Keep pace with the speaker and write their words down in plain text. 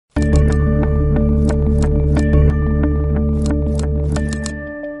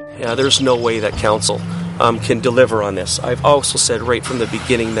there's no way that council can deliver on this. I've also said right from the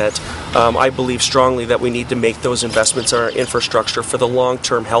beginning that I believe strongly that we need to make those investments in our infrastructure for the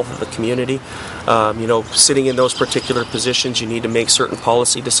long-term health of the community. Sitting in those particular positions, you need to make certain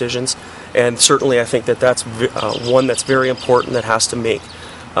policy decisions, and certainly I think that that's one that's very important that has to make.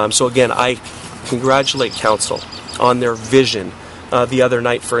 So again, I congratulate council on their vision the other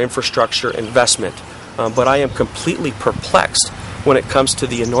night for infrastructure investment, but I am completely perplexed when it comes to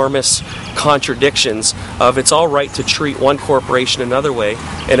the enormous contradictions of it's all right to treat one corporation another way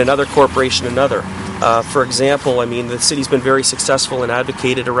and another corporation another. For example, I mean, the city's been very successful and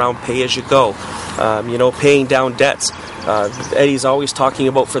advocated around pay-as-you-go, paying down debts. Eddie's always talking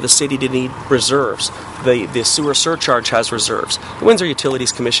about for the city to need reserves. The sewer surcharge has reserves. The Windsor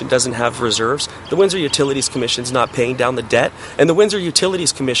Utilities Commission doesn't have reserves. The Windsor Utilities Commission's not paying down the debt, and the Windsor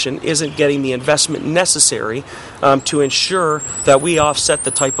Utilities Commission isn't getting the investment necessary to ensure that we offset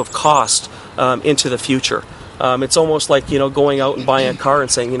the type of cost into the future. It's almost like, going out and buying a car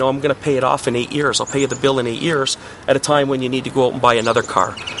and saying, I'm going to pay it off in 8 years. I'll pay you the bill in 8 years at a time when you need to go out and buy another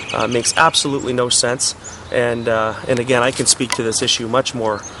car. Makes absolutely no sense. And again, I can speak to this issue much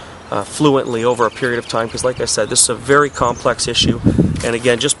more fluently over a period of time because, like I said, this is a very complex issue. And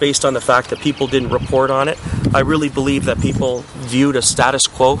again, just based on the fact that people didn't report on it, I really believe that people viewed a status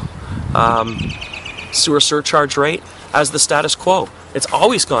quo sewer surcharge rate as the status quo. It's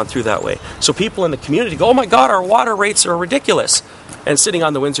always gone through that way. So people in the community go, oh my God, our water rates are ridiculous. And sitting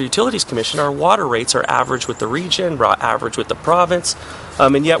on the Windsor Utilities Commission, our water rates are average with the region, average with the province,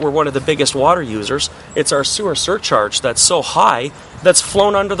 and yet we're one of the biggest water users. It's our sewer surcharge that's so high that's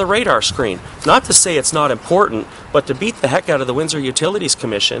flown under the radar screen. Not to say it's not important, but to beat the heck out of the Windsor Utilities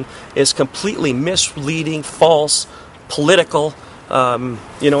Commission is completely misleading, false, political,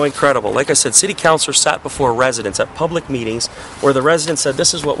 incredible. Like I said, city councilors sat before residents at public meetings where the residents said,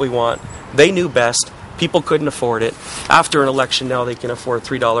 this is what we want. They knew best. People couldn't afford it. After an election, now they can afford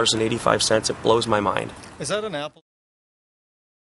 $3.85. It blows my mind. Is that an apple?